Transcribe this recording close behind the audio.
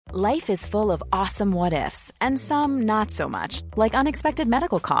Life is full of awesome what-ifs, and some not so much, like unexpected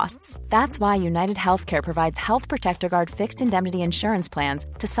medical costs. That's why United Healthcare provides Health Protector Guard fixed indemnity insurance plans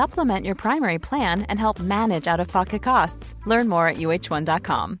to supplement your primary plan and help manage out-of-pocket costs. Learn more at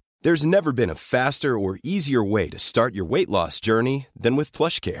uh1.com. There's never been a faster or easier way to start your weight loss journey than with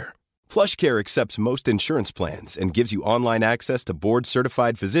PlushCare. PlushCare accepts most insurance plans and gives you online access to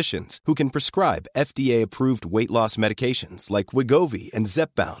board-certified physicians who can prescribe FDA-approved weight loss medications like Wegovy and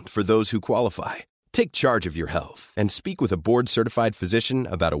Zepbound for those who qualify. Take charge of your health and speak with a board-certified physician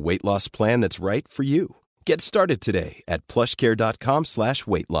about a weight loss plan that's right for you. Get started today at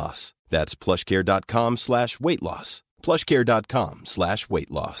plushcare.com/weight loss. That's plushcare.com/weight loss.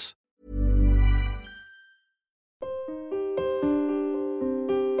 plushcare.com/weight loss.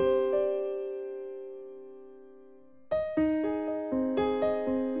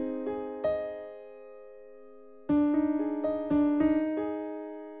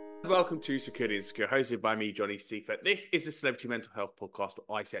 Welcome to Security Insecure, hosted by me, Johnny Seifert. This is a celebrity mental health podcast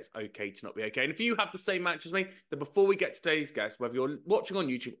where I say it's okay to not be okay. And if you have the same match as me, then before we get to today's guest, whether you're watching on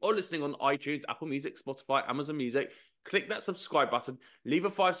YouTube or listening on iTunes, Apple Music, Spotify, Amazon Music, click that subscribe button, leave a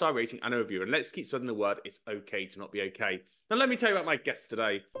 5-star rating and a review, and let's keep spreading the word. It's okay to not be okay. Now, let me tell you about my guest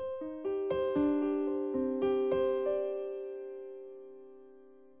today.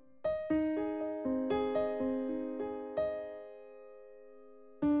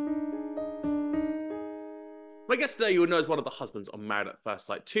 My guest today, you will know, is one of the husbands on Married at First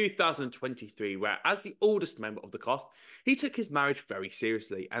Sight 2023, where as the oldest member of the cast, he took his marriage very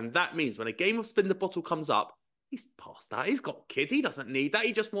seriously. And that means when a game of spin the bottle comes up, he's past that. He's got kids. He doesn't need that.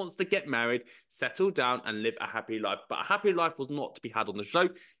 He just wants to get married, settle down and live a happy life. But a happy life was not to be had on the show.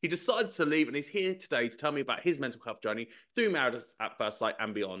 He decided to leave and he's here today to tell me about his mental health journey through Married at First Sight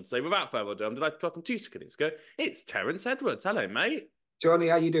and beyond. So without further ado, I'm delighted to welcome to Security. It's Terrence Edwards. Hello, mate. Johnny,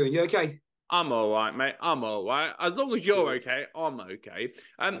 how you doing? You okay? I'm all right, mate. I'm all right. As long as you're okay, I'm okay.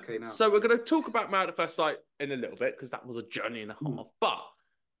 Okay now. So we're going to talk about Married at First Sight in a little bit because that was a journey and a half. But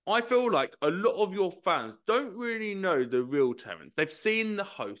I feel like a lot of your fans don't really know the real Terrence. They've seen the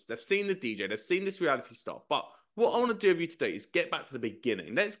host, they've seen the DJ, they've seen this reality stuff. But what I want to do with you today is get back to the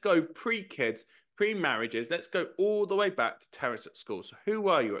beginning. Let's go pre-kids, pre-marriages. Let's go all the way back to Terrence at school. So who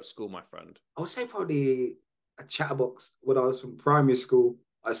were you at school, my friend? I would say probably a chatterbox. When I was from primary school,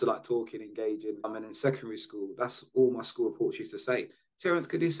 I used to like talking, engaging. And in secondary school, that's all my school reports used to say. Terrence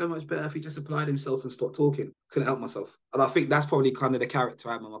could do so much better if he just applied himself and stopped talking. Couldn't help myself. And I think that's probably kind of the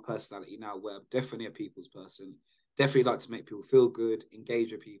character I am in my personality now, where I'm definitely a people's person. Definitely like to make people feel good,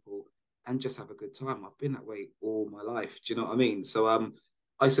 engage with people, and just have a good time. I've been that way all my life. Do you know what I mean? So I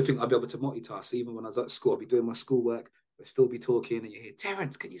used to think I'd be able to multitask. Even when I was at school, I'd be doing my schoolwork, but still be talking, and you hear,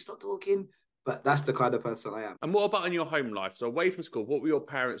 Terrence, can you stop talking? But that's the kind of person I am. And what about in your home life? So away from school, what were your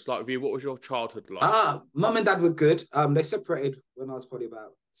parents like with you? What was your childhood like? Mum and dad were good. They separated when I was probably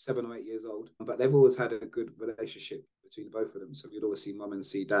about 7 or 8 years old, but they've always had a good relationship between both of them. So you'd always see mum and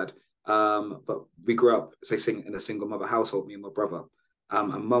see dad. But we grew up, in a single mother household, me and my brother.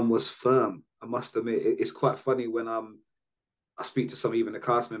 And mum was firm. I must admit, it's quite funny when I speak to some, even the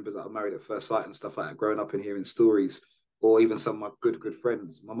cast members that are Married at First Sight and stuff like that, growing up and hearing stories, or even some of my good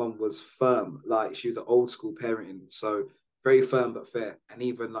friends. My mum was firm. Like, she was an old school parenting. So very firm but fair. And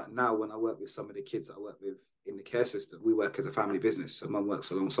even like now when I work with some of the kids I work with in the care system, we work as a family business. So mum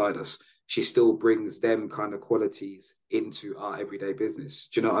works alongside us. She still brings them kind of qualities into our everyday business.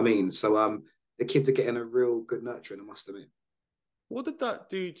 Do you know what I mean? So the kids are getting a real good nurturing, I must admit. What did that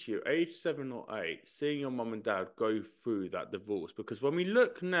do to you, age 7 or 8, seeing your mum and dad go through that divorce? Because when we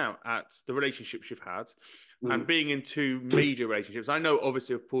look now at the relationships you've had and being in two major relationships, I know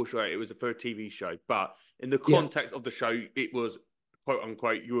obviously with Portia, it was for a TV show, but in the context of the show, it was quote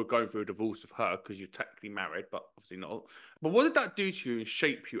unquote, you were going through a divorce with her because you're technically married, but obviously not. But what did that do to you and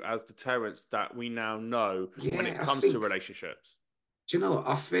shape you as the Terrence that we now know when it comes to relationships? Do you know what?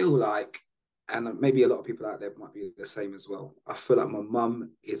 I feel like, and maybe a lot of people out there might be the same as well, I feel like my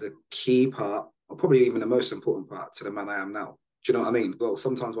mum is a key part, or probably even the most important part to the man I am now. Do you know what I mean? Well,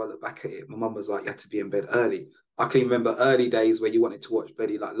 sometimes when I look back at it, my mum was like, you had to be in bed early. I can remember early days where you wanted to watch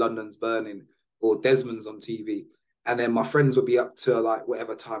bloody like London's Burning or Desmond's on TV. And then my friends would be up to like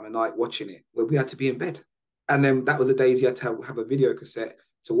whatever time of night watching it, where we had to be in bed. And then that was the days you had to have a video cassette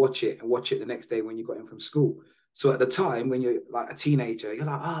to watch it and watch it the next day when you got in from school. So at the time when you're like a teenager, you're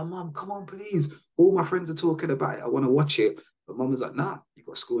like, mum, come on, please. All my friends are talking about it. I want to watch it. But mum was like, nah, you've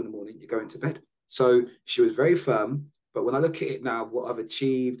got school in the morning. You're going to bed. So she was very firm. But when I look at it now, what I've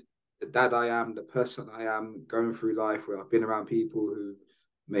achieved, the dad I am, the person I am, going through life where I've been around people who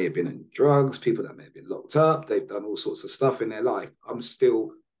may have been in drugs, people that may have been locked up, they've done all sorts of stuff in their life. I'm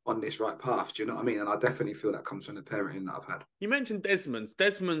still on this right path. Do you know what I mean? And I definitely feel that comes from the parenting that I've had. You mentioned Desmond's.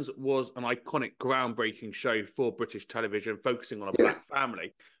 Desmond's was an iconic, groundbreaking show for British television, focusing on a Yeah, black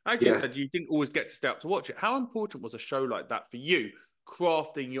family. As you yeah. said, you didn't always get to stay up to watch it. How important was a show like that for you,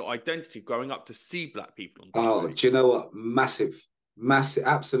 crafting your identity, growing up to see black people on Oh, TV? do you know what? Massive, massive,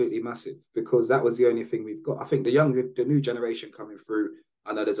 absolutely massive. Because that was the only thing we've got. I think the new generation coming through.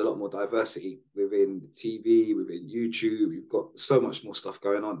 I know there's a lot more diversity within TV, within YouTube. You've got so much more stuff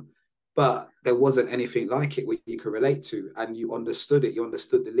going on, but there wasn't anything like it where you could relate to, and you understood it. You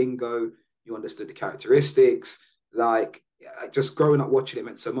understood the lingo. You understood the characteristics. Like just growing up watching it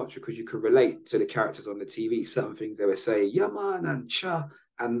meant so much because you could relate to the characters on the TV. Certain things they were saying, yeah man, and cha,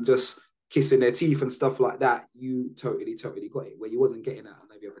 and just kissing their teeth and stuff like that, you totally, totally got it, where you wasn't getting that on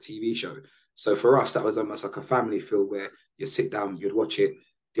maybe other TV show. So for us, that was almost like a family feel where you sit down, you'd watch it.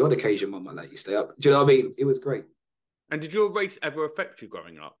 The odd occasion, mum might let you stay up. Do you know what I mean? It was great. And did your race ever affect you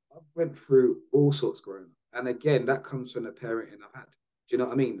growing up? I went through all sorts growing up. And again, that comes from the parenting I've had. Do you know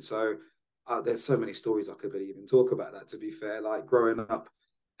what I mean? So there's so many stories I could even talk about that, to be fair. Like growing up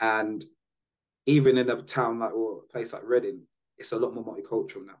and even in a town like, or a place like Reading, it's a lot more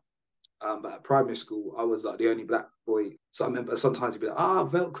multicultural now. But at primary school, I was like the only black boy. So I remember sometimes you'd be like,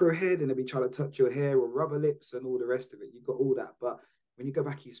 Velcro head, and they'd be trying to touch your hair or rubber lips and all the rest of it. You got all that. But when you go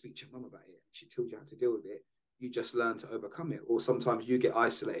back and you speak to your mum about it, she tells you how to deal with it, you just learn to overcome it. Or sometimes you get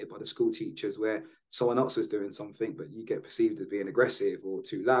isolated by the school teachers where someone else was doing something, but you get perceived as being aggressive or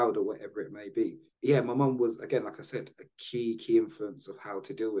too loud or whatever it may be. Yeah, my mum was, again, like I said, a key influence of how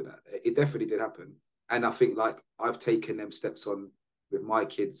to deal with that. It definitely did happen. And I think like I've taken them steps on with my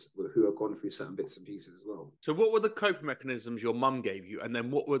kids who have gone through certain bits and pieces as well. So what were the coping mechanisms your mum gave you? And then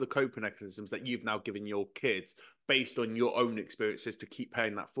what were the coping mechanisms that you've now given your kids based on your own experiences to keep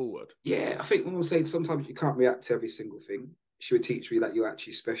paying that forward? Yeah, I think when I'm saying sometimes you can't react to every single thing. She would teach me that you're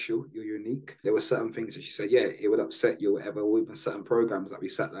actually special, you're unique. There were certain things that she said, yeah, it would upset you or whatever, or even certain programs that we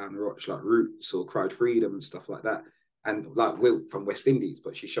sat down and watched, like Roots or Cried Freedom and stuff like that. And like Will from West Indies,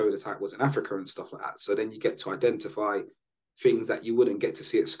 but she showed us how it was in Africa and stuff like that. So then you get to identify things that you wouldn't get to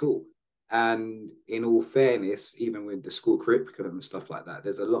see at school. And in all fairness, even with the school curriculum and stuff like that,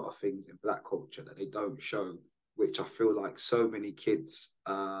 there's a lot of things in black culture that they don't show, which I feel like so many kids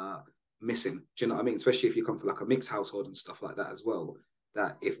are missing. Do you know what I mean? Especially if you come from like a mixed household and stuff like that as well,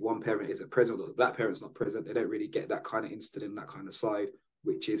 that if one parent isn't present or the black parent's not present, they don't really get that kind of instinct and that kind of side,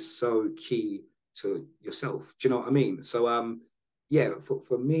 which is so key to yourself. Do you know what I mean? So yeah,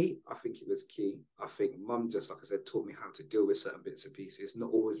 for me, I think it was key. I think mum just, like I said, taught me how to deal with certain bits and pieces,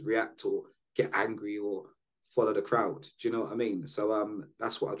 not always react or get angry or follow the crowd. Do you know what I mean? So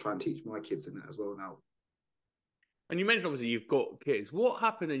that's what I try and teach my kids in that as well now. And you mentioned obviously you've got kids. What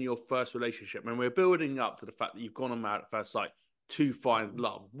happened in your first relationship when we're building up to the fact that you've gone on Married at First Sight to find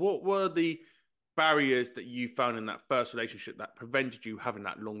love? What were the barriers that you found in that first relationship that prevented you having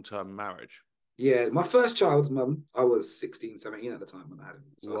that long-term marriage? Yeah, my first child's mum, I was 16, 17 at the time when I had him.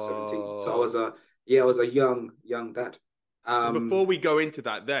 So I was 17. So I was a young dad. So before we go into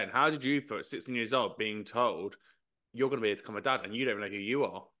that then, how did you feel at 16 years old being told you're going to be able to become a dad and you don't know who you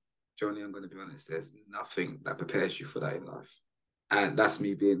are? Johnny, I'm going to be honest, there's nothing that prepares you for that in life. And that's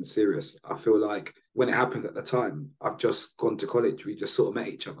me being serious. I feel like when it happened at the time, I've just gone to college. We just sort of met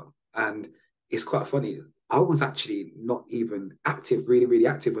each other. And it's quite funny. I was actually not even active, really, really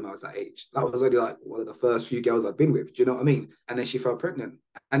active when I was that age. That was only like one of the first few girls I'd been with. Do you know what I mean? And then she fell pregnant.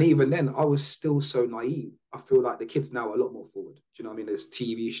 And even then, I was still so naive. I feel like the kids now are a lot more forward. Do you know what I mean? There's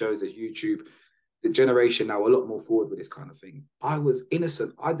TV shows, there's YouTube. The generation now are a lot more forward with this kind of thing. I was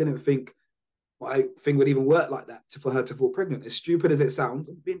innocent. I didn't think my thing would even work like that for her to fall pregnant. As stupid as it sounds,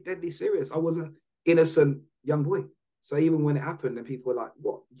 I'm being deadly serious. I was an innocent young boy. So even when it happened and people were like,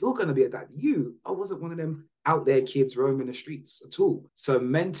 what, you're going to be a dad? I wasn't one of them out there kids roaming the streets at all. So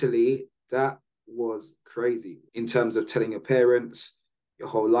mentally, that was crazy in terms of telling your parents, your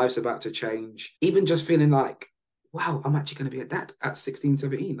whole life's about to change. Even just feeling like, wow, I'm actually going to be a dad at 16,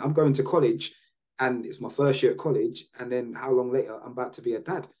 17. I'm going to college and it's my first year at college. And then how long later, I'm about to be a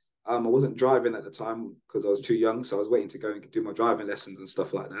dad. I wasn't driving at the time because I was too young. So I was waiting to go and do my driving lessons and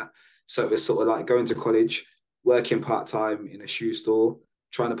stuff like that. So it was sort of like going to college, working part-time in a shoe store,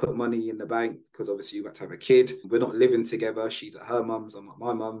 trying to put money in the bank because obviously you got to have a kid. We're not living together. She's at her mum's, I'm at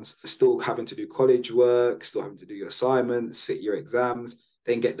my mum's. Still having to do college work, still having to do your assignments, sit your exams,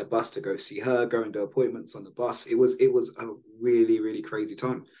 then get the bus to go see her, go and do appointments on the bus. It was a really, really crazy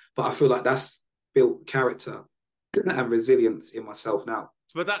time. But I feel like that's built character and resilience in myself now.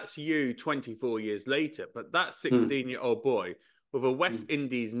 But that's you 24 years later. But that 16-year-old boy with a West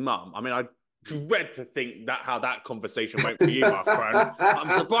Indies mum, I mean, dread to think that how that conversation went for you, my friend.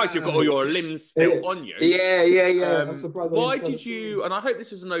 I'm surprised you've got all your limbs still on you. Yeah. I'm surprised. Why did you, and I hope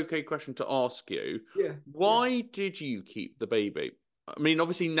this is an okay question to ask you, why did you keep the baby? I mean,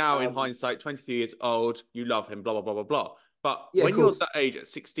 obviously now in hindsight, 23 years old, you love him, blah, blah, blah, blah, blah. But when you're that age at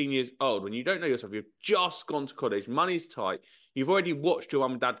 16 years old, when you don't know yourself, you've just gone to college, money's tight, you've already watched your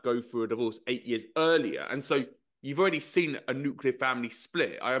mum and dad go through a divorce 8 years earlier. And so you've already seen a nuclear family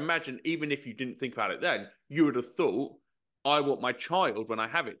split. I imagine even if you didn't think about it then, you would have thought, I want my child, when I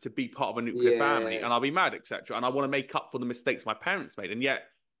have it, to be part of a nuclear family, and I'll be mad, etc. And I want to make up for the mistakes my parents made. And yet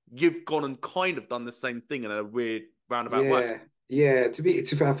you've gone and kind of done the same thing in a weird roundabout way. Yeah. To be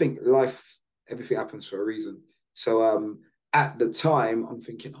fair, I think life, everything happens for a reason. So at the time, I'm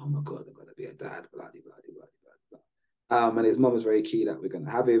thinking, oh my God, I'm going to be a dad, blah, blah, blah, blah, blah. And his mum was very key that we're going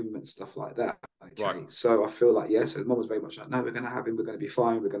to have him and stuff like that. Okay. Right. So I feel like, yes, his mum was very much like, no, we're going to have him. We're going to be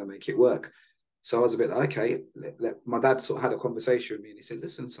fine. We're going to make it work. So I was a bit like, okay, my dad sort of had a conversation with me and he said,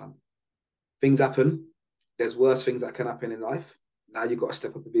 listen, son, things happen. There's worse things that can happen in life. Now you've got to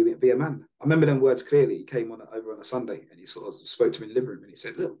step up and be a man. I remember them words clearly. He came over on a Sunday and he sort of spoke to me in the living room and he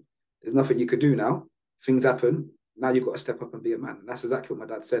said, look, there's nothing you could do now. Things happen. Now you've got to step up and be a man. And that's exactly what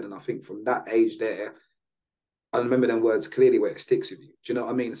my dad said. And I think from that age there, I remember them words clearly where it sticks with you. Do you know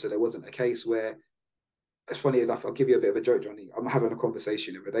what I mean? So there wasn't a case where, it's funny enough, I'll give you a bit of a joke, Johnny. I'm having a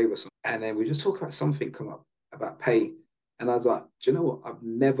conversation the other day with someone, and then we just talk about something come up about pay. And I was like, do you know what? I've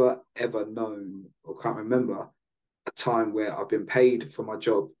never, ever known or can't remember a time where I've been paid for my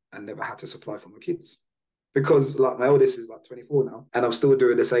job and never had to supply for my kids. Because like my oldest is like 24 now, and I'm still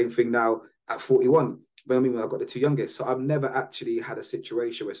doing the same thing now at 41. But I mean, when I've got the two youngest. So I've never actually had a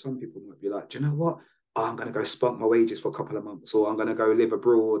situation where some people might be like, do you know what? Oh, I'm going to go spunk my wages for a couple of months, or I'm going to go live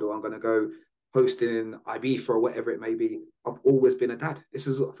abroad, or I'm going to go posting in Ibiza or whatever it may be. I've always been a dad. This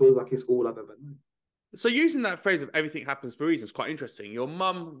is what feels like it's all I've ever known. So using that phrase of everything happens for reasons, quite interesting. Your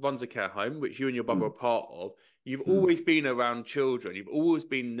mum runs a care home, which you and your brother are part of. You've always been around children. You've always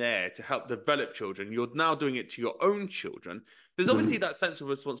been there to help develop children. You're now doing it to your own children. There's obviously that sense of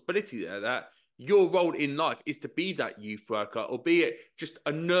responsibility there that your role in life is to be that youth worker, or be it just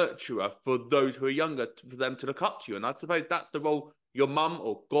a nurturer for those who are younger, for them to look up to you. And I suppose that's the role your mum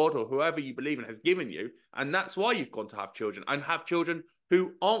or God or whoever you believe in has given you. And that's why you've gone to have children, and have children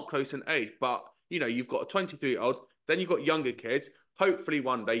who aren't close in age. But, you know, you've got a 23-year-old, then you've got younger kids. Hopefully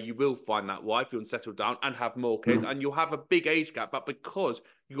one day you will find that wife, you'll settle down and have more kids, and you'll have a big age gap. But because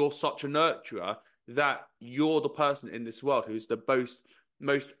you're such a nurturer, that you're the person in this world who's the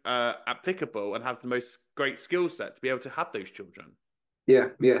most applicable and has the most great skill set to be able to have those children. Yeah,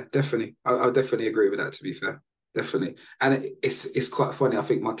 definitely. I'll definitely agree with that, to be fair. Definitely. And it's quite funny. I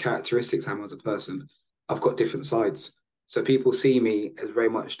think my characteristics, I'm as a person, I've got different sides. So people see me as very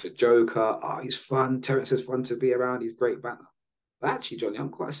much the joker. Oh, he's fun. Terrence is fun to be around. He's great banter. But actually, Johnny, I'm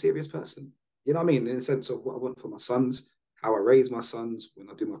quite a serious person. You know what I mean? In the sense of what I want for my sons, how I raise my sons, when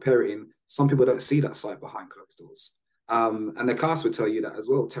I do my parenting. Some people don't see that side behind closed doors. And the cast would tell you that as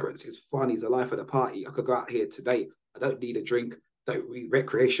well. Terrence is fun. He's the life of the party. I could go out here today. I don't need a drink. Don't need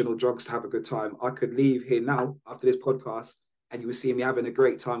recreational drugs to have a good time. I could leave here now after this podcast and you would see me having a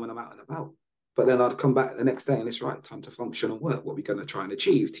great time when I'm out and about. But then I'd come back the next day and it's right, time to function and work. What we're going to try and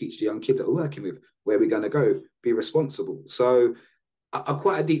achieve, teach the young kids that we're working with, where we're going to go, be responsible. So I'm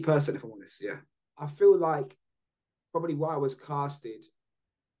quite a deep person, if I'm honest, yeah. I feel like probably why I was casted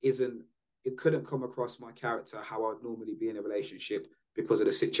it couldn't come across my character how I would normally be in a relationship because of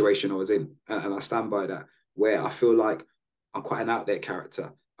the situation I was in. And I stand by that, where I feel like I'm quite an out there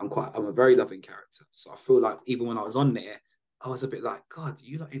character. I'm a very loving character. So I feel like even when I was on there, I was a bit like, God,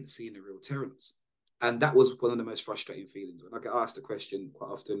 you lot ain't seeing the real Terrence. And that was one of the most frustrating feelings. When I get asked the question quite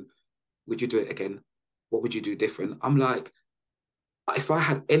often, would you do it again? What would you do different? I'm like, if I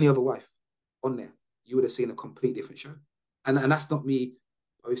had any other wife on there, you would have seen a complete different show. And that's not me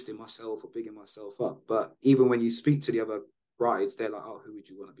boasting myself or bigging myself up. But even when you speak to the other brides, they're like, oh, who would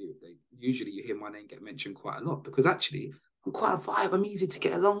you want to be with? Usually you hear my name get mentioned quite a lot because actually I'm quite a vibe. I'm easy to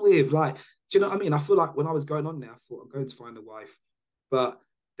get along with. Like, do you know what I mean? I feel like when I was going on there, I thought I'm going to find a wife. But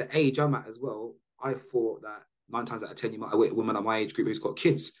the age I'm at as well, I thought that 9 times out of 10, you might have a woman at my age group who's got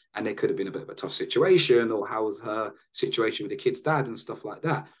kids, and there could have been a bit of a tough situation, or how was her situation with the kid's dad and stuff like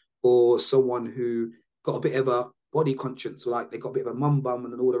that. Or someone who got a bit of a body conscience, or like they got a bit of a mum bum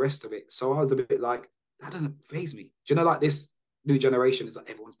and all the rest of it. So I was a bit like, that doesn't faze me. Do you know, like this new generation is like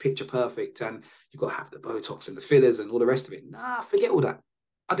everyone's picture perfect and you've got to have the Botox and the fillers and all the rest of it. Nah, forget all that.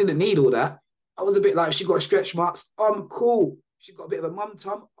 I didn't need all that. I was a bit like, she got stretch marks. I'm cool. She got a bit of a mum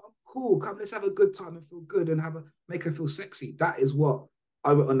tum. I'm cool. Come, let's have a good time and feel good and make her feel sexy. That is what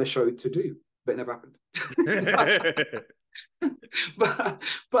I went on the show to do. but it never happened.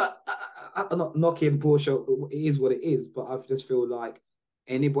 but I'm not knocking Porsche. It is what it is. But I just feel like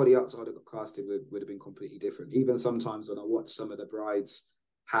anybody else I'd have got casted would have been completely different. Even sometimes when I watch some of the brides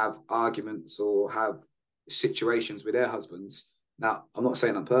have arguments or have situations with their husbands. Now, I'm not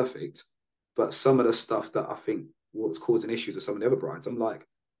saying I'm perfect, but some of the stuff that I think was causing issues with some of the other brides, I'm like,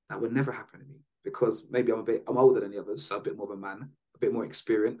 that would never happen to me, because maybe I'm older than the others, so a bit more of a man, a bit more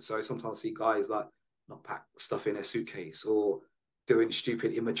experienced. So sometimes I see guys like not pack stuff in their suitcase or doing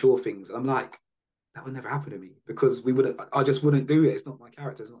stupid, immature things. And I'm like, that would never happen to me, because I just wouldn't do it. It's not my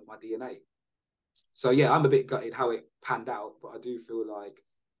character, it's not my DNA. So yeah, I'm a bit gutted how it panned out, but I do feel like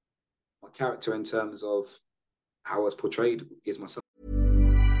my character in terms of how I was portrayed is myself.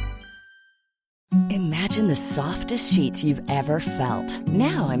 Imagine the softest sheets you've ever felt.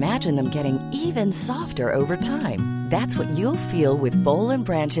 Now imagine them getting even softer over time. That's what you'll feel with Boll &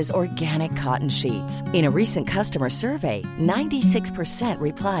 Branch's organic cotton sheets. In a recent customer survey, 96%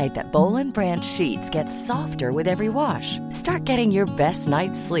 replied that Boll & Branch sheets get softer with every wash. Start getting your best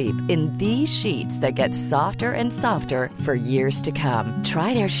night's sleep in these sheets that get softer and softer for years to come.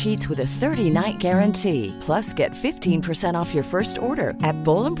 Try their sheets with a 30-night guarantee. Plus, get 15% off your first order at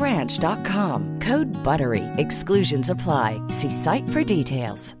bollandbranch.com. Code BUTTERY. Exclusions apply. See site for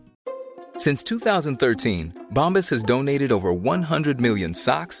details. Since 2013, Bombas has donated over 100 million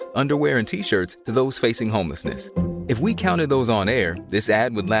socks, underwear, and T-shirts to those facing homelessness. If we counted those on air, this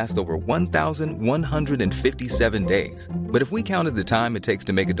ad would last over 1,157 days. But if we counted the time it takes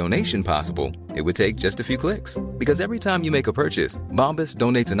to make a donation possible, it would take just a few clicks. Because every time you make a purchase, Bombas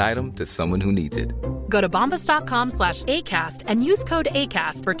donates an item to someone who needs it. Go to bombas.com/ACAST and use code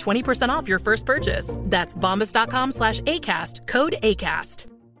ACAST for 20% off your first purchase. That's bombas.com/ACAST, code ACAST.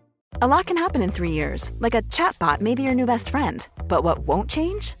 A lot can happen in 3 years, like a chatbot may be your new best friend. But what won't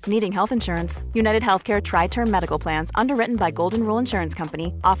change? Needing health insurance. United Healthcare Tri-Term Medical Plans, underwritten by Golden Rule Insurance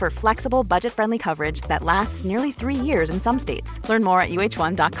Company, offer flexible, budget-friendly coverage that lasts nearly 3 years in some states. Learn more at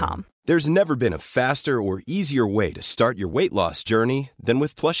UH1.com. There's never been a faster or easier way to start your weight loss journey than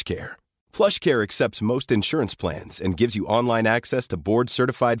with PlushCare. PlushCare accepts most insurance plans and gives you online access to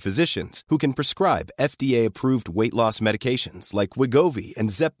board-certified physicians who can prescribe FDA-approved weight loss medications like Wegovy and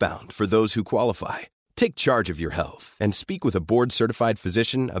Zepbound for those who qualify. Take charge of your health and speak with a board-certified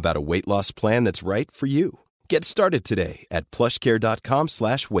physician about a weight loss plan that's right for you. Get started today at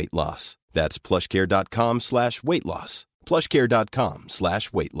plushcare.com/weight-loss. That's plushcare.com/weight-loss.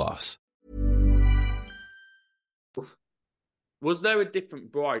 plushcare.com/weight-loss. Was there a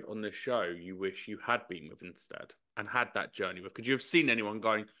different bride on the show you wish you had been with instead and had that journey with? Could you have seen anyone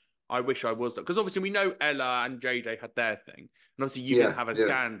going, I wish I was that? Because obviously we know Ella and JJ had their thing. And obviously you didn't have a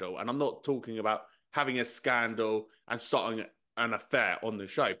scandal. And I'm not talking about having a scandal and starting an affair on the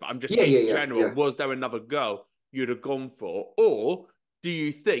show. But I'm just in general, was there another girl you'd have gone for? Or do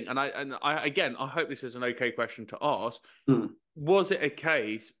you think, and I again, I hope this is an okay question to ask, was it a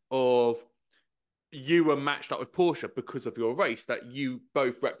case of you were matched up with Portia because of your race, that you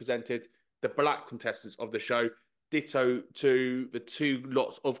both represented the black contestants of the show, ditto to the two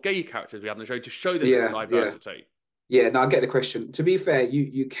lots of gay characters we have on the show to show that there's diversity? Yeah, no, I get the question. To be fair,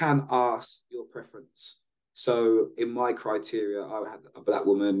 you can ask your preference. So in my criteria, I had a black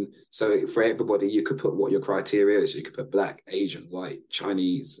woman. So for everybody, you could put what your criteria is. You could put black, Asian, white,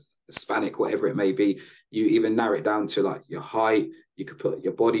 Chinese, Hispanic, whatever it may be. You even narrow it down to like your height. You could put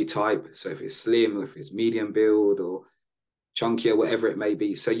your body type. So if it's slim, or if it's medium build, or chunky, or whatever it may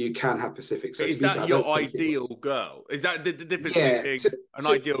be. So you can have specifics. So is that your ideal girl? Is that the difference between an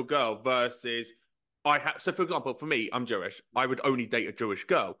ideal girl versus so for example, for me, I'm Jewish. I would only date a Jewish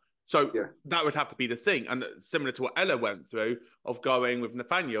girl. So that would have to be the thing. And similar to what Ella went through of going with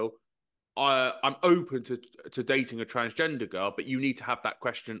Nathaniel, I'm open to dating a transgender girl, but you need to have that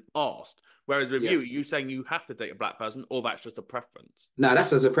question asked. Whereas with you saying you have to date a black person, or that's just a preference? No,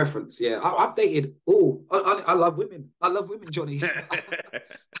 that's as a preference, I've dated all. I love women. I love women, Johnny.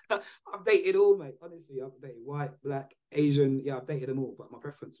 I've dated all, mate. Honestly, I've dated white, black, Asian. Yeah, I've dated them all, but my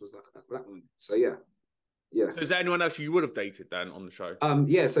preference was like a black woman. So, yeah. So is there anyone else you would have dated then on the show?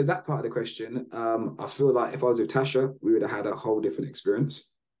 So that part of the question, I feel like if I was with Tasha, we would have had a whole different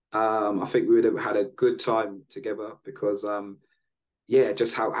experience. I think we would have had a good time together because,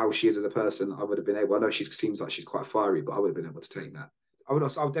 just how she is as a person, I would have been able. I know she seems like she's quite fiery, but I would have been able to take that. I would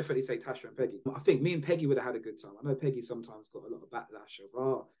definitely say Tasha and Peggy. I think me and Peggy would have had a good time. I know Peggy sometimes got a lot of backlash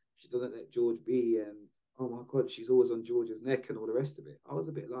of, she doesn't let George be, and oh my God, she's always on George's neck and all the rest of it. I was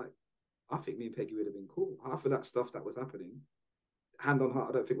a bit like, I think me and Peggy would have been cool. Half of that stuff that was happening, hand on heart,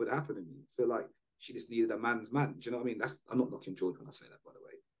 I don't think would happen to me. I feel like she just needed a man's man. Do you know what I mean? I'm not knocking George when I say that, by the way.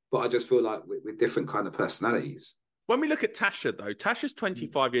 but I just feel like with different kind of personalities. When we look at Tasha, though, Tasha's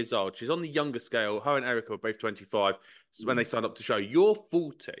 25 years old. She's on the younger scale. Her and Erica were both 25 when they signed up to show. You're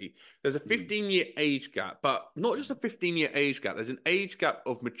 40. There's a 15-year age gap, but not just a 15-year age gap. There's an age gap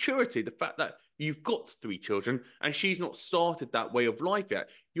of maturity. The fact that you've got 3 children and she's not started that way of life yet.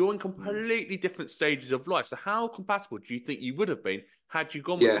 You're in completely different stages of life. So how compatible do you think you would have been had you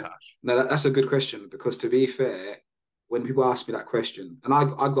gone with Tash? No, that's a good question, because to be fair, when people ask me that question, and I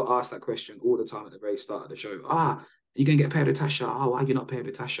got asked that question all the time at the very start of the show, you going to get paired with Tasha? Oh, why are you not paired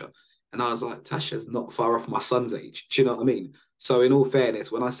with Tasha? And I was like, Tasha's not far off my son's age. Do you know what I mean? So in all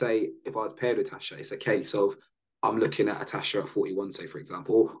fairness, when I say if I was paired with Tasha, it's a case of I'm looking at a Tasha at 41, say, for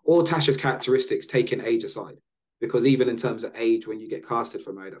example, or Tasha's characteristics, taking age aside. Because even in terms of age, when you get casted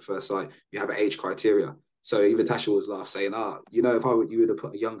for Married at First Sight, you have an age criteria. So even Tasha was laugh saying, if you would have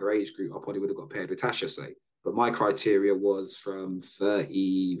put a younger age group, I probably would have got paired with Tasha, say. But my criteria was from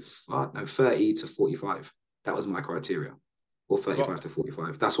 30 to 45. That was my criteria, or 35 to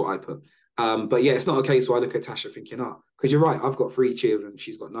 45. That's what I put. But yeah, it's not a case where I look at Tasha thinking, because you're right, I've got 3 children,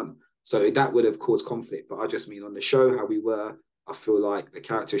 she's got none. So that would have caused conflict. But I just mean on the show, how we were, I feel like the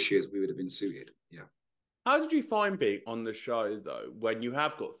character shares, we would have been suited. Yeah. How did you find being on the show, though, when you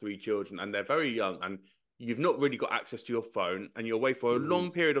have got 3 children and they're very young and you've not really got access to your phone and you're away for a long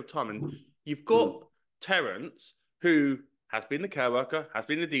period of time, and you've got Terrence, who has been the care worker, has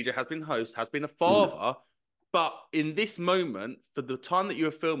been the DJ, has been the host, has been a father, but in this moment, for the time that you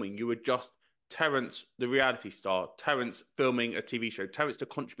were filming, you were just Terrence, the reality star, Terrence filming a TV show, Terrence, the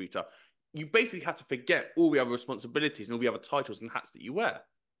contributor. You basically had to forget all the other responsibilities and all the other titles and hats that you wear.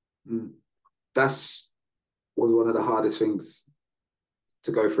 That's one of the hardest things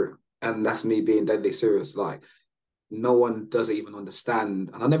to go through. And that's me being deadly serious. Like, no one doesn't even understand.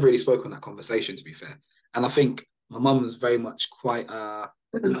 And I never really spoke on that conversation, to be fair. And I think my mum was very much quite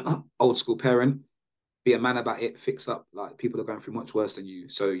old school parent. Be a man about it, fix up. Like, people are going through much worse than you,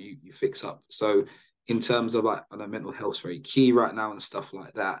 so you fix up. So in terms of like, I know mental health's very key right now and stuff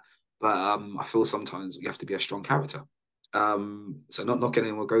like that. But I feel sometimes you have to be a strong character. So not getting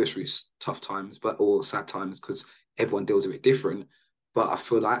anyone go through tough times, or sad times, because everyone deals with it different. But I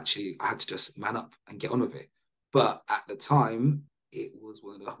feel like actually I had to just man up and get on with it. But at the time, it was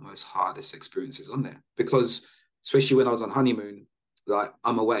one of the most hardest experiences on there, because especially when I was on honeymoon, like,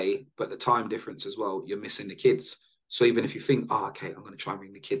 I'm away, but the time difference as well, you're missing the kids. So even if you think, okay, I'm going to try and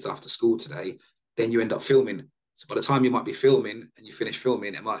bring the kids after school today, then you end up filming. So by the time you might be filming and you finish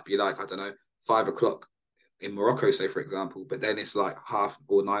filming, it might be like, I don't know, 5 o'clock in Morocco, say, for example, but then it's like 8:30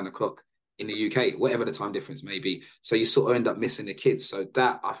 or 9 o'clock in the UK, whatever the time difference may be. So you sort of end up missing the kids. So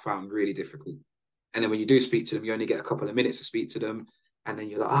that I found really difficult. And then when you do speak to them, you only get a couple of minutes to speak to them. And then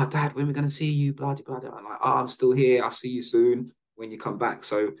you're like, Dad, when are we going to see you? Blah, blah, blah. I'm like, I'm still here. I'll see you soon when you come back.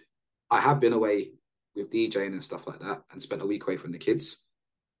 So I have been away with DJing and stuff like that and spent a week away from the kids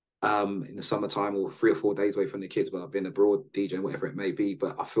in the summertime, or 3 or 4 days away from the kids, but I've been abroad DJing, whatever it may be.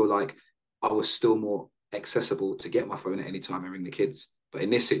 But I feel like I was still more accessible to get my phone at any time and ring the kids. But in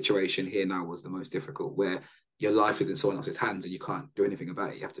this situation here now was the most difficult, where your life is in someone else's hands and you can't do anything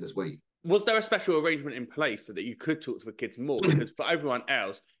about it. You have to just wait. Was there a special arrangement in place so that you could talk to the kids more? Because for everyone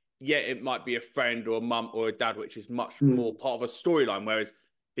else, it might be a friend or a mum or a dad, which is much more part of a storyline. Whereas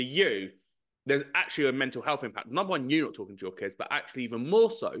for you, there's actually a mental health impact. Number one, you not talking to your kids, but actually even more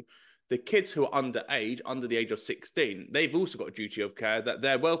so, the kids who are underage, under the age of 16, they've also got a duty of care, that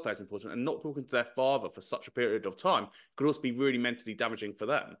their welfare is important, and not talking to their father for such a period of time could also be really mentally damaging for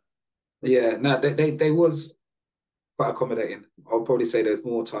them. Yeah, no, they was quite accommodating. I'll probably say there's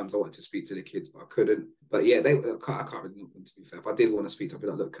more times I wanted to speak to the kids, but I couldn't. But yeah, I can't really, to be fair. If I did want to speak to them, I'd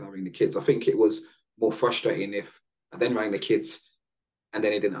be like, look, can I ring the kids? I think it was more frustrating if I then rang the kids and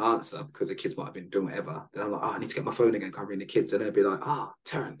then they didn't answer because the kids might have been doing whatever. Then I'm like, I need to get my phone again, can I ring the kids? And they'd be like,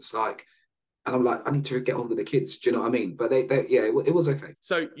 Terrence, like, and I'm like, I need to get hold of the kids. Do you know what I mean? But it was okay.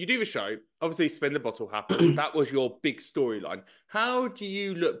 So you do the show. Obviously, Spin the Bottle happens. That was your big storyline. How do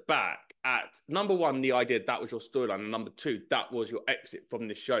you look back at, number one, the idea that was your storyline, and number two, that was your exit from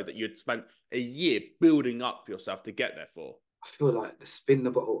this show that you'd spent a year building up yourself to get there for? I feel like the Spin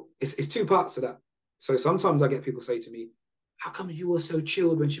the Bottle, it's 2 parts to that. So sometimes I get people say to me, how come you were so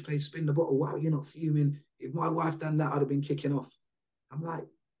chilled when she played Spin the Bottle? Why were you not fuming? If my wife done that, I'd have been kicking off. I'm like,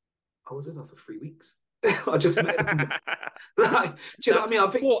 I was with her for 3 weeks. I just met her. Like, do you know what I mean? I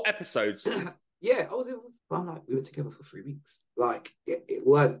think 4 episodes. Yeah, I was with her. I'm like, we were together for 3 weeks. Like, it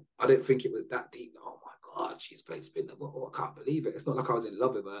weren't, I didn't think it was that deep. Oh my God, she's played Spin the Bottle. I can't believe it. It's not like I was in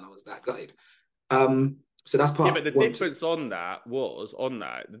love with her and I was that gutted. So that's part. Yeah, but the difference on that,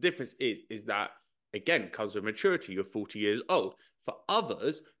 the difference is that, again, comes with maturity. You're 40 years old. For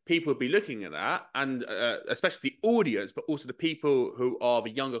others, people would be looking at that, and especially the audience, but also the people who are the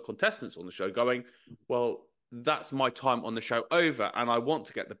younger contestants on the show going, well, that's my time on the show over, and I want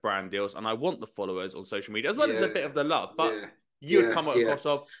to get the brand deals, and I want the followers on social media, as well as a bit of the love. But you'd come across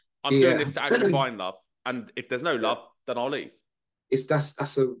of, I'm doing this to actually find love, and if there's no love, then I'll leave.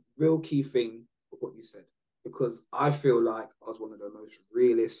 That's a real key thing of what you said, because I feel like I was one of the most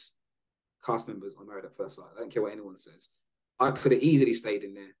realist cast members on Married at First Sight. I don't care what anyone says. I could have easily stayed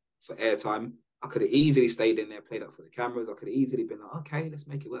in there for airtime. I could have easily stayed in there, played up for the cameras. I could have easily been like, okay, let's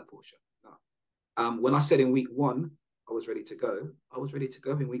make it work, Portia. No. When I said in week 1, I was ready to go, I was ready to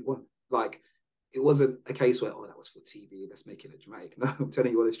go in week 1. Like, it wasn't a case where, oh, that was for TV, let's make it a dramatic. No, I'm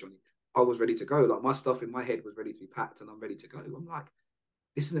telling you honestly, Johnny, I was ready to go. Like, my stuff in my head was ready to be packed and I'm ready to go. I'm like,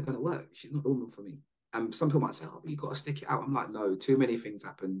 this isn't going to work. She's not the woman for me. And some people might say, oh, but you got to stick it out. I'm like, no, too many things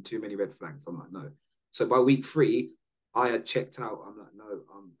happen, too many red flags. I'm like, no. So by week 3, I had checked out. I'm like, no,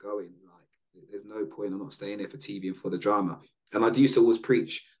 I'm going. Like, there's no point. I'm not staying there for TV and for the drama. And I used to always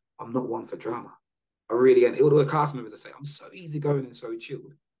preach, I'm not one for drama. I really, and all the cast members that say, I'm so easygoing and so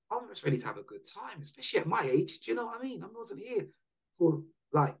chilled. I'm just ready to have a good time, especially at my age. Do you know what I mean? I wasn't here for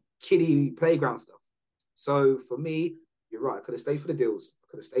like kiddie playground stuff. So for me, you're right. I could have stayed for the deals.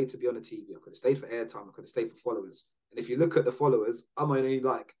 I could have stayed to be on the TV. I could have stayed for airtime. I could have stayed for followers. And if you look at the followers, I'm only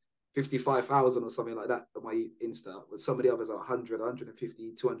like 55,000 or something like that on my Insta, with some of the others are 100,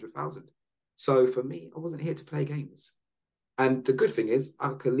 150, 200,000. So for me, I wasn't here to play games. And the good thing is, I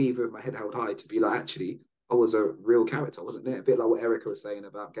could leave with my head held high to be like, actually, I was a real character. I wasn't there. A bit like what Erica was saying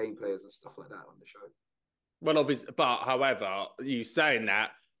about game players and stuff like that on the show. Well, obviously, but however, you saying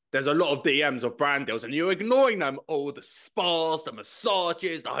that, there's a lot of DMs of brand deals and you're ignoring them. All the spas, the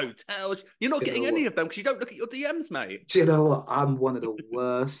massages, the hotels. You're not getting any of them because you don't look at your DMs, mate. Do you know what? I'm one of the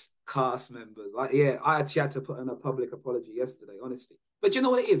worst cast members. Like, yeah, I actually had to put in a public apology yesterday, honestly. But do you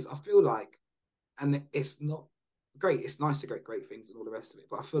know what it is? I feel like, and it's not great. It's nice to get great things and all the rest of it.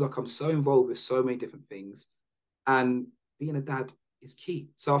 But I feel like I'm so involved with so many different things. And being a dad is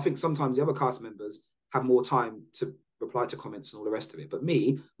key. So I think sometimes the other cast members have more time to reply to comments and all the rest of it. But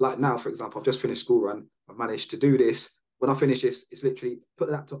me, like now, for example, I've just finished school run. I've managed to do this. When I finish this, it's literally put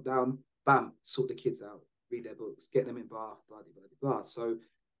the laptop down, bam, sort the kids out, read their books, get them in bath, blah, blah, blah, blah. So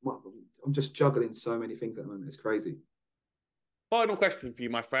I'm just juggling so many things at the moment. It's crazy. Final question for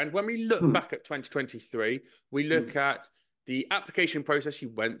you, my friend. When we look back at 2023, we look at the application process you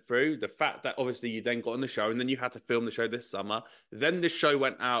went through, the fact that obviously you then got on the show and then you had to film the show this summer. Then the show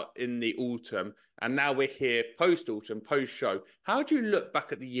went out in the autumn and now we're here post-autumn, post-show. How do you look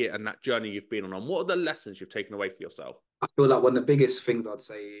back at the year and that journey you've been on? And what are the lessons you've taken away for yourself? I feel like one of the biggest things I'd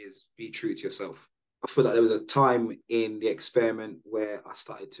say is be true to yourself. I feel like there was a time in the experiment where I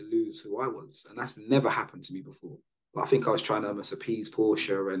started to lose who I was. And that's never happened to me before. But I think I was trying to almost appease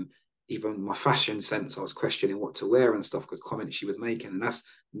Portia, and even my fashion sense, I was questioning what to wear and stuff because comments she was making. And that's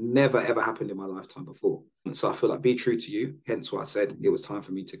never, ever happened in my lifetime before. And so I feel like be true to you. Hence why I said it was time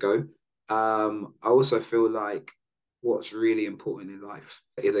for me to go. I also feel like what's really important in life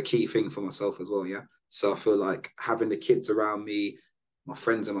is a key thing for myself as well. Yeah. So I feel like having the kids around me, my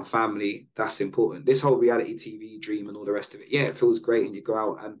friends and my family, that's important. This whole reality TV dream and all the rest of it. Yeah, it feels great. And you go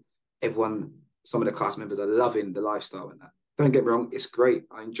out and everyone, some of the cast members are loving the lifestyle and that. Don't get me wrong, it's great.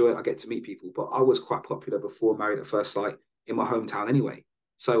 I enjoy it. I get to meet people. But I was quite popular before Married at First Sight in my hometown anyway.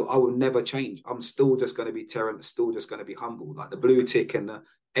 So I will never change. I'm still just going to be Terrence, still just going to be humble. Like the blue tick and the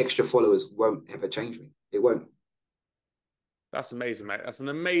extra followers won't ever change me. It won't. That's amazing, mate. That's an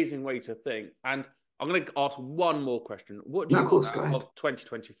amazing way to think. And I'm going to ask one more question. What do you want out of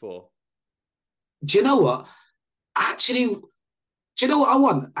 2024? Do you know what? Actually, do you know what I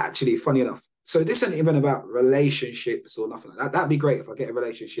want? Actually, funny enough. So this isn't even about relationships or nothing like that. That'd be great if I get a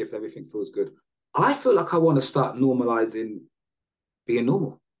relationship and everything feels good. I feel like I want to start normalizing being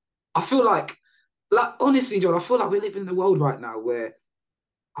normal. I feel like honestly, John, I feel like we're living in a world right now where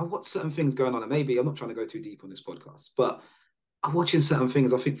I watch certain things going on, and maybe I'm not trying to go too deep on this podcast, but I'm watching certain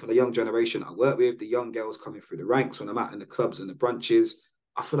things, I think, for the young generation I work with, the young girls coming through the ranks when I'm out in the clubs and the brunches.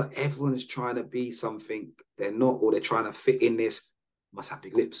 I feel like everyone is trying to be something they're not, or they're trying to fit in this. I must have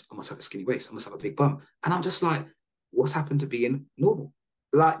big lips. I must have a skinny waist. I must have a big bum. And I'm just like, what's happened to being normal?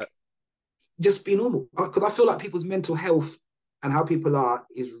 Like, just be normal. Because I feel like people's mental health and how people are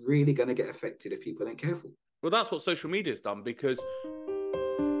is really going to get affected if people ain't careful. Well, that's what social media has done, because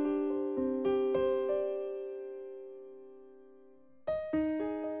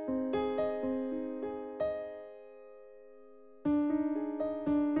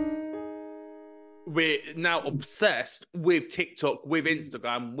we're now obsessed with TikTok, with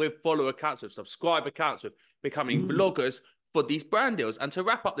Instagram, with follow accounts, with subscribe accounts, with becoming vloggers for these brand deals. And to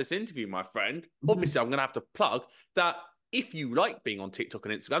wrap up this interview, my friend, obviously I'm going to have to plug that if you like being on TikTok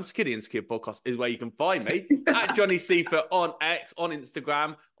and Instagram, Skiddy and Skid Podcast is where you can find me. At Johnny Seifert on X, on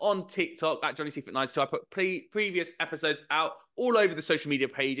Instagram, on TikTok, at Johnny Seifert92. I put previous episodes out all over the social media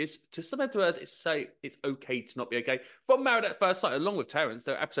pages to spread the word to say it's okay to not be okay. From Married at First Sight, along with Terrence,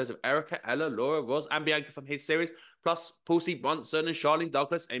 there are episodes of Erica, Ella, Laura, Roz, and Bianca from his series, plus Paul C. Bronson and Charlene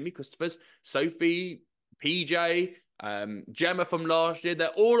Douglas, Amy Christophers, Sophie, PJ, Gemma from last year. They're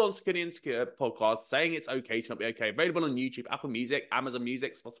all on Skinny and Skid Podcast, saying it's okay to not be okay. Available on YouTube, Apple Music, Amazon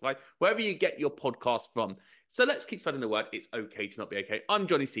Music, Spotify, wherever you get your podcast from. So let's keep spreading the word. It's okay to not be okay. I'm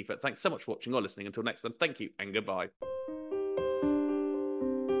Johnny Seifert. Thanks so much for watching or listening. Until next time, thank you and goodbye.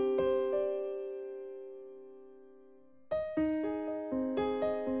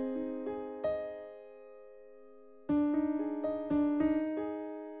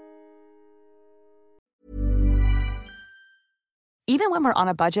 Even when we're on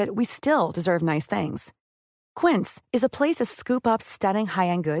a budget, we still deserve nice things. Quince is a place to scoop up stunning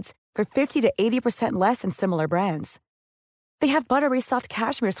high-end goods for 50 to 80% less than similar brands. They have buttery soft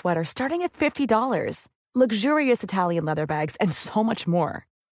cashmere sweaters starting at $50, luxurious Italian leather bags, and so much more.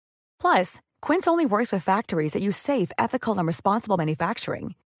 Plus, Quince only works with factories that use safe, ethical, and responsible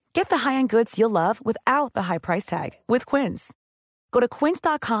manufacturing. Get the high-end goods you'll love without the high price tag with Quince. Go to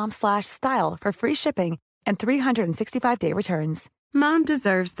quince.com/style for free shipping and 365-day returns. Mom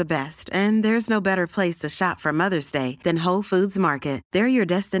deserves the best, and there's no better place to shop for Mother's Day than Whole Foods Market. They're your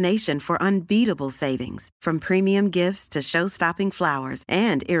destination for unbeatable savings, from premium gifts to show-stopping flowers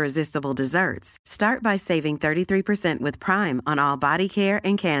and irresistible desserts. Start by saving 33% with Prime on all body care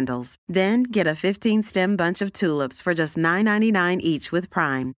and candles. Then get a 15-stem bunch of tulips for just $9.99 each with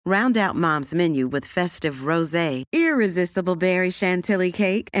Prime. Round out Mom's menu with festive rosé, irresistible berry chantilly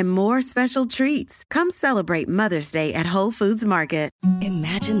cake, and more special treats. Come celebrate Mother's Day at Whole Foods Market.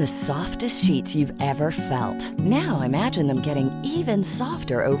 Imagine the softest sheets you've ever felt. Now imagine them getting even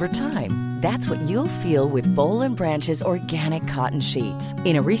softer over time. That's what you'll feel with Boll & Branch's organic cotton sheets.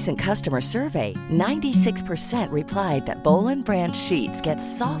 In a recent customer survey, 96% replied that Boll & Branch sheets get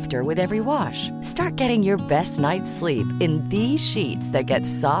softer with every wash. Start getting your best night's sleep in these sheets that get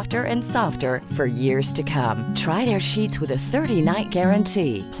softer and softer for years to come. Try their sheets with a 30-night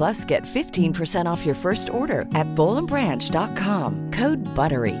guarantee. Plus, get 15% off your first order at bollandbranch.com. Code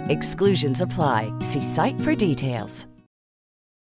BUTTERY. Exclusions apply. See site for details.